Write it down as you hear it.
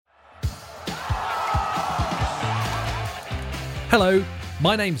Hello,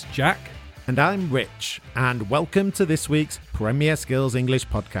 my name's Jack. And I'm Rich, and welcome to this week's Premier Skills English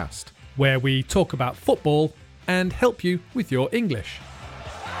podcast, where we talk about football and help you with your English.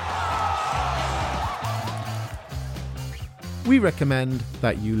 We recommend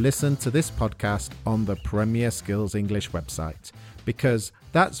that you listen to this podcast on the Premier Skills English website, because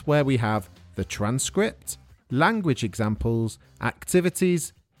that's where we have the transcript, language examples,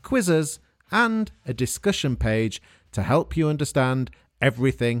 activities, quizzes, and a discussion page to help you understand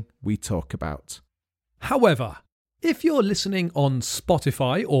everything we talk about. However, if you're listening on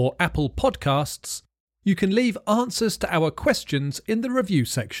Spotify or Apple Podcasts, you can leave answers to our questions in the review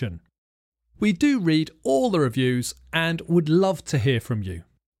section. We do read all the reviews and would love to hear from you.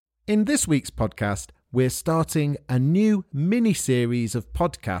 In this week's podcast, we're starting a new mini-series of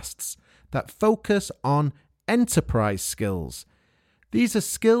podcasts that focus on enterprise skills. These are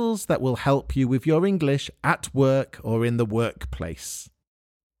skills that will help you with your English at work or in the workplace.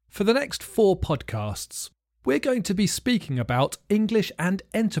 For the next 4 podcasts, we're going to be speaking about English and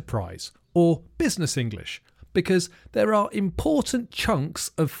enterprise, or business English, because there are important chunks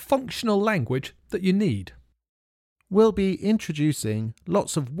of functional language that you need. We'll be introducing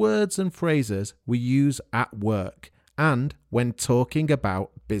lots of words and phrases we use at work and when talking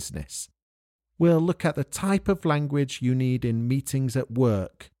about business. We'll look at the type of language you need in meetings at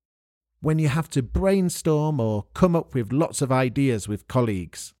work, when you have to brainstorm or come up with lots of ideas with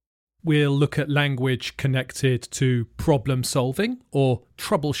colleagues. We'll look at language connected to problem solving or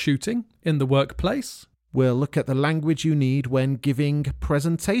troubleshooting in the workplace. We'll look at the language you need when giving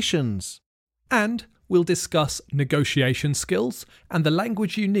presentations. And we'll discuss negotiation skills and the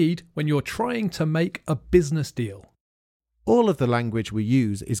language you need when you're trying to make a business deal. All of the language we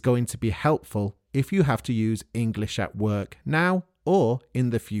use is going to be helpful if you have to use English at work now or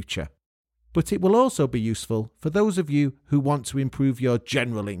in the future. But it will also be useful for those of you who want to improve your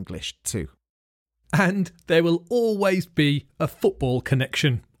general English too. And there will always be a football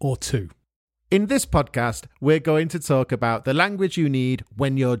connection or two. In this podcast, we're going to talk about the language you need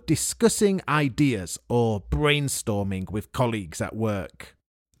when you're discussing ideas or brainstorming with colleagues at work.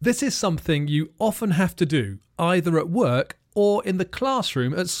 This is something you often have to do either at work or in the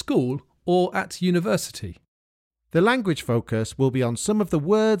classroom at school or at university. The language focus will be on some of the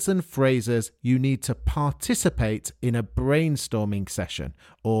words and phrases you need to participate in a brainstorming session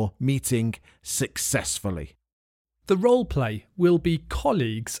or meeting successfully. The role play will be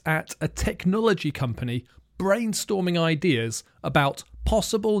colleagues at a technology company brainstorming ideas about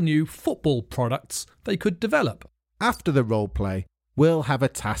possible new football products they could develop. After the role play, we'll have a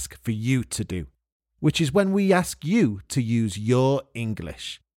task for you to do, which is when we ask you to use your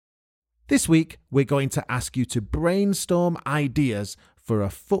English. This week, we're going to ask you to brainstorm ideas for a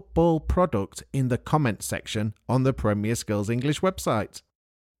football product in the comment section on the Premier Skills English website.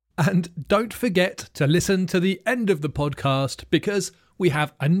 And don't forget to listen to the end of the podcast because we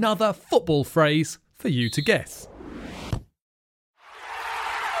have another football phrase for you to guess.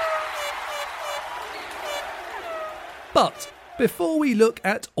 But before we look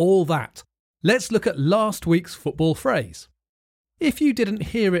at all that, let's look at last week's football phrase. If you didn't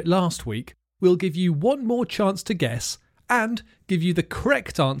hear it last week, we'll give you one more chance to guess and give you the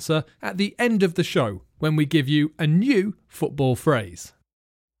correct answer at the end of the show when we give you a new football phrase.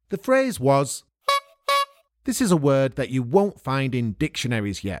 The phrase was, this is a word that you won't find in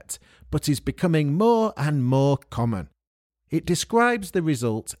dictionaries yet, but is becoming more and more common. It describes the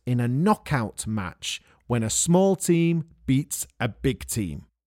result in a knockout match when a small team beats a big team.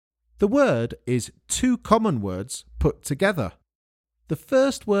 The word is 2 common words put together. The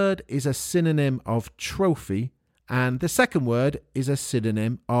first word is a synonym of trophy, and the second word is a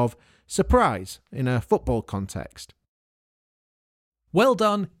synonym of surprise in a football context. Well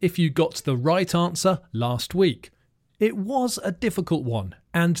done if you got the right answer last week. It was a difficult one,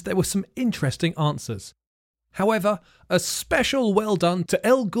 and there were some interesting answers. However, a special well done to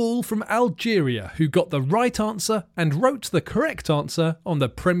El Ghoul from Algeria, who got the right answer and wrote the correct answer on the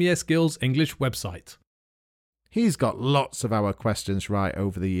Premier Skills English website. He's got lots of our questions right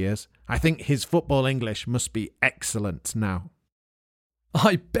over the years. I think his football English must be excellent now.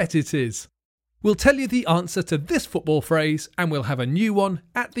 I bet it is. We'll tell you the answer to this football phrase and we'll have a new one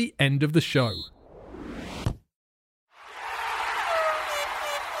at the end of the show.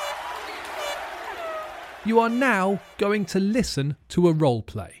 You are now going to listen to a role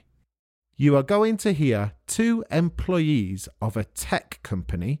play. You are going to hear 2 employees of a tech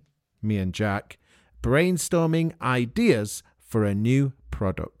company, me and Jack, brainstorming ideas for a new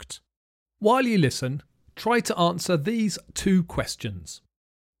product. While you listen, try to answer these 2 questions.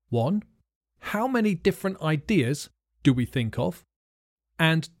 1. How many different ideas do we think of?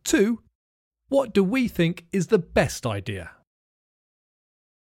 And 2, what do we think is the best idea?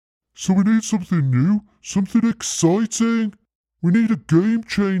 So we need something new, something exciting. We need a game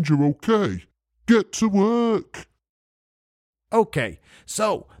changer, okay? Get to work. Okay,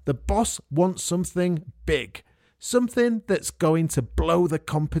 so the boss wants something big, something that's going to blow the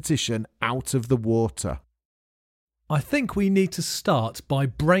competition out of the water. I think we need to start by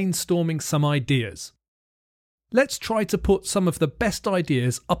brainstorming some ideas. Let's try to put some of the best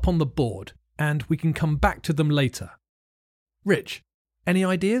ideas up on the board and we can come back to them later. Rich, any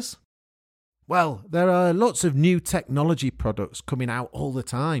ideas? Well, there are lots of new technology products coming out all the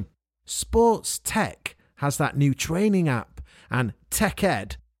time. Sports Tech has that new training app, and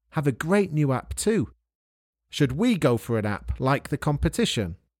TechEd have a great new app too. Should we go for an app like the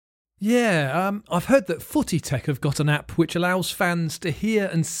competition? Yeah, I've heard that Footy Tech have got an app which allows fans to hear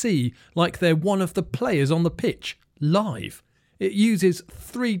and see like they're one of the players on the pitch, live. It uses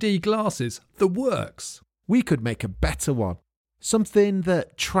 3D glasses, the works. We could make a better one. Something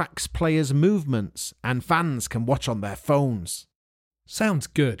that tracks players' movements and fans can watch on their phones. Sounds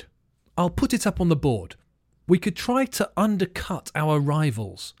good. I'll put it up on the board. We could try to undercut our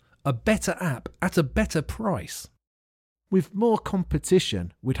rivals. A better app at a better price. With more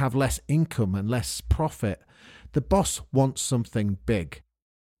competition, we'd have less income and less profit. The boss wants something big.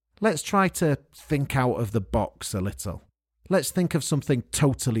 Let's try to think out of the box a little. Let's think of something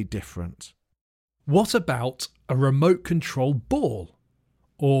totally different. What about a remote control ball?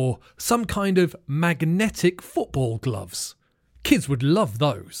 Or some kind of magnetic football gloves? Kids would love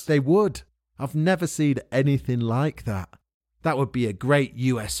those. They would. I've never seen anything like that. That would be a great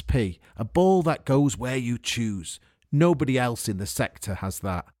USP, a ball that goes where you choose. Nobody else in the sector has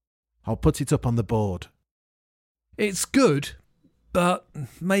that. I'll put it up on the board. It's good, but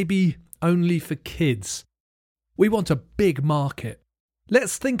maybe only for kids. We want a big market.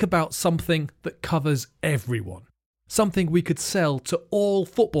 Let's think about something that covers everyone. Something we could sell to all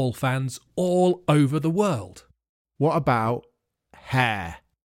football fans all over the world. What about hair?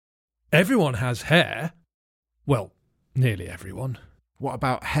 Everyone has hair. Well, nearly everyone. What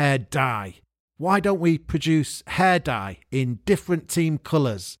about hair dye? Why don't we produce hair dye in different team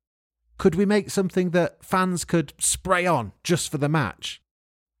colours? Could we make something that fans could spray on just for the match?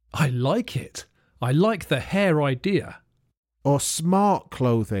 I like it. I like the hair idea. Or smart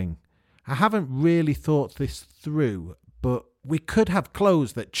clothing. I haven't really thought this through, but we could have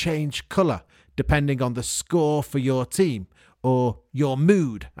clothes that change colour depending on the score for your team or your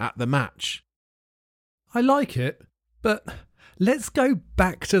mood at the match. I like it, but let's go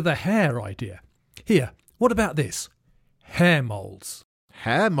back to the hair idea. Here, what about this? Hair moulds.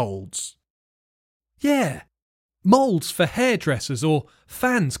 Hair moulds? Yeah, moulds for hairdressers or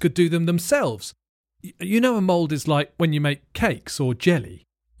fans could do them themselves. You know a mould is like when you make cakes or jelly.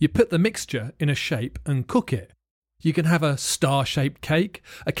 You put the mixture in a shape and cook it. You can have a star-shaped cake,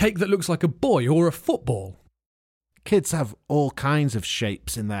 a cake that looks like a boy or a football. Kids have all kinds of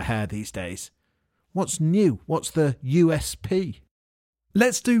shapes in their hair these days. What's new? What's the USP?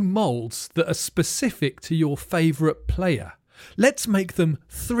 Let's do moulds that are specific to your favourite player. Let's make them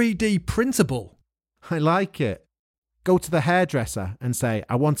 3D printable. I like it. Go to the hairdresser and say,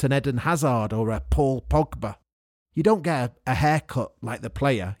 I want an Eden Hazard or a Paul Pogba. You don't get a haircut like the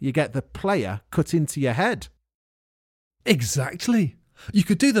player, you get the player cut into your head. Exactly. You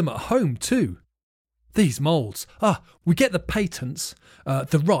could do them at home too. These moulds, we get the patents,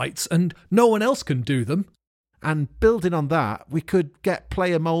 the rights, and no one else can do them. And building on that, we could get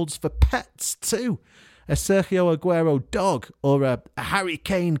player moulds for pets too. A Sergio Aguero dog or a Harry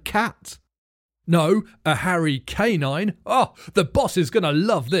Kane cat. No, a Harry Canine. The boss is going to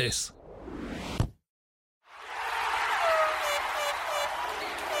love this.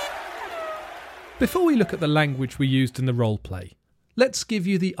 Before we look at the language we used in the roleplay, let's give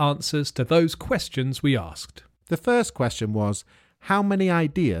you the answers to those questions we asked. The first question was, how many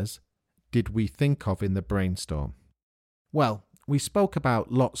ideas did we think of in the brainstorm? Well, we spoke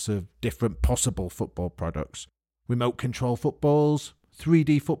about lots of different possible football products. Remote control footballs,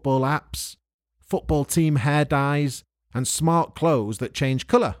 3D football apps, football team hair dyes, and smart clothes that change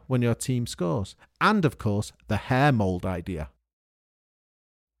colour when your team scores. And of course, the hair mould idea.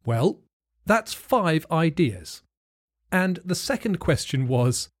 Well, that's 5 ideas. And the second question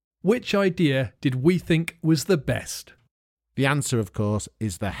was, which idea did we think was the best? The answer, of course,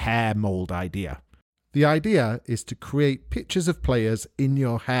 is the hair mould idea. The idea is to create pictures of players in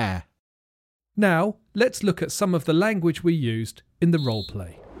your hair. Now, let's look at some of the language we used in the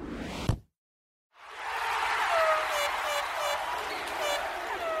roleplay.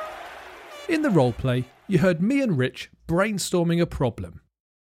 In the roleplay, you heard me and Rich brainstorming a problem.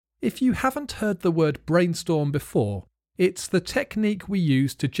 If you haven't heard the word brainstorm before, it's the technique we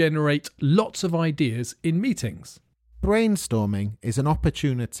use to generate lots of ideas in meetings. Brainstorming is an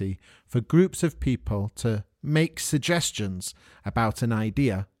opportunity for groups of people to make suggestions about an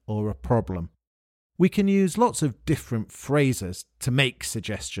idea or a problem. We can use lots of different phrases to make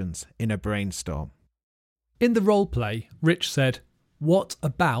suggestions in a brainstorm. In the roleplay, Rich said, "What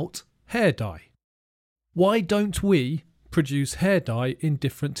about hair dye? Why don't we produce hair dye in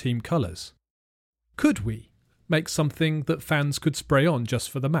different team colours? Could we make something that fans could spray on just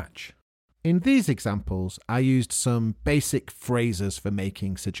for the match?" In these examples, I used some basic phrases for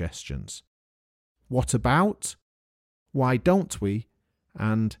making suggestions. What about? Why don't we?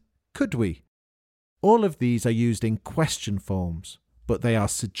 And could we? All of these are used in question forms, but they are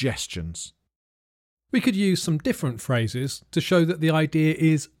suggestions. We could use some different phrases to show that the idea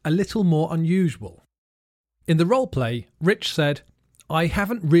is a little more unusual. In the roleplay, Rich said, "I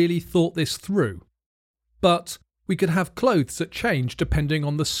haven't really thought this through, but we could have clothes that change depending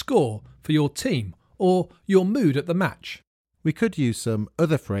on the score for your team or your mood at the match." We could use some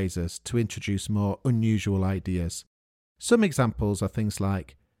other phrases to introduce more unusual ideas. Some examples are things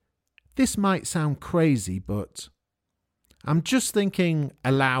like, "This might sound crazy, but I'm just thinking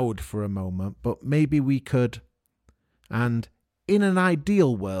aloud for a moment, but maybe we could," and "in an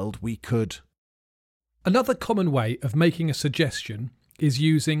ideal world we could." Another common way of making a suggestion is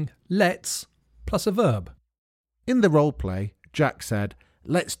using let's plus a verb. In the roleplay, Jack said,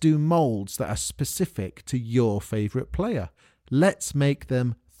 "Let's do moulds that are specific to your favourite player. Let's make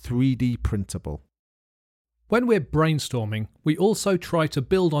them 3D printable." When we're brainstorming, we also try to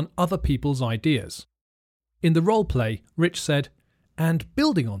build on other people's ideas. In the roleplay, Rich said, "And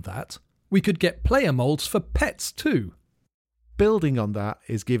building on that, we could get player moulds for pets too." Building on that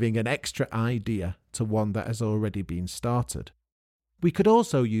is giving an extra idea to one that has already been started. We could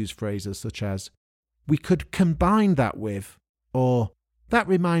also use phrases such as, "We could combine that with," or "That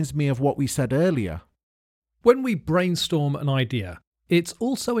reminds me of what we said earlier." When we brainstorm an idea, it's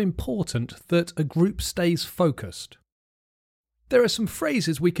also important that a group stays focused. There are some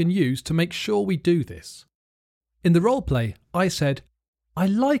phrases we can use to make sure we do this. In the roleplay, I said, "I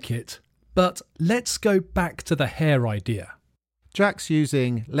like it, but let's go back to the hair idea." Jack's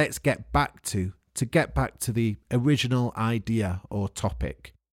using "let's get back to get back to the original idea or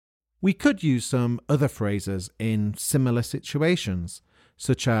topic. We could use some other phrases in similar situations,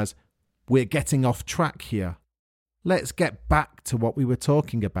 such as, "We're getting off track here. Let's get back to what we were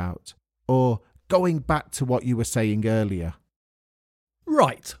talking about," or "going back to what you were saying earlier."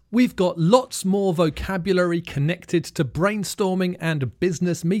 Right, we've got lots more vocabulary connected to brainstorming and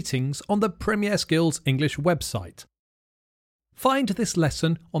business meetings on the Premier Skills English website. Find this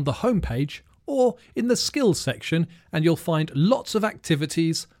lesson on the homepage or in the skills section, and you'll find lots of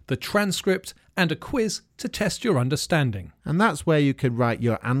activities, the transcript, and a quiz to test your understanding. And that's where you can write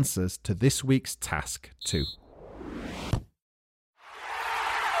your answers to this week's task too.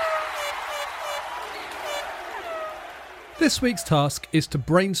 This week's task is to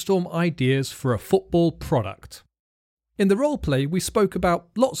brainstorm ideas for a football product. In the roleplay, we spoke about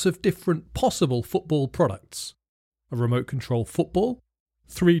lots of different possible football products. A remote control football,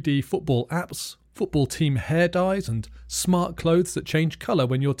 3D football apps, football team hair dyes, and smart clothes that change colour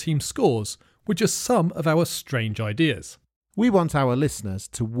when your team scores were just some of our strange ideas. We want our listeners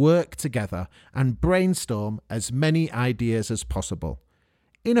to work together and brainstorm as many ideas as possible.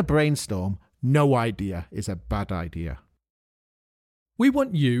 In a brainstorm, no idea is a bad idea. We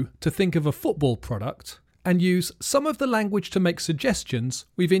want you to think of a football product and use some of the language to make suggestions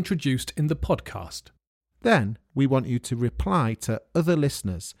we've introduced in the podcast. Then we want you to reply to other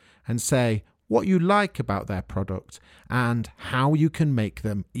listeners and say what you like about their product and how you can make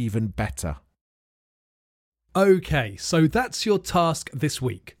them even better. Okay, so that's your task this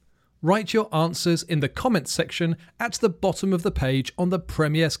week. Write your answers in the comments section at the bottom of the page on the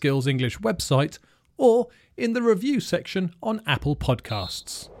Premier Skills English website or in the review section on Apple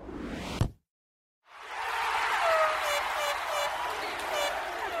Podcasts.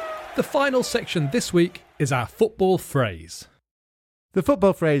 The final section this week is our football phrase. The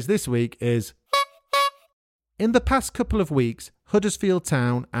football phrase this week is, in the past couple of weeks, Huddersfield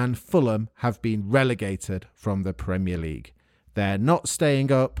Town and Fulham have been relegated from the Premier League. They're not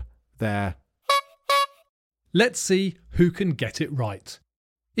staying up, they're... Let's see who can get it right.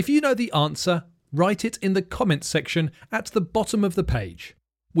 If you know the answer, write it in the comments section at the bottom of the page.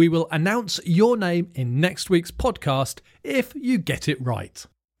 We will announce your name in next week's podcast if you get it right.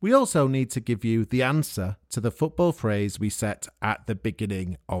 We also need to give you the answer to the football phrase we set at the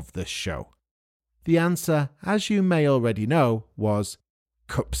beginning of the show. The answer, as you may already know, was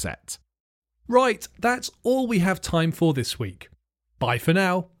cupset. Right, that's all we have time for this week. Bye for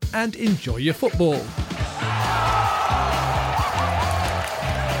now, and enjoy your football.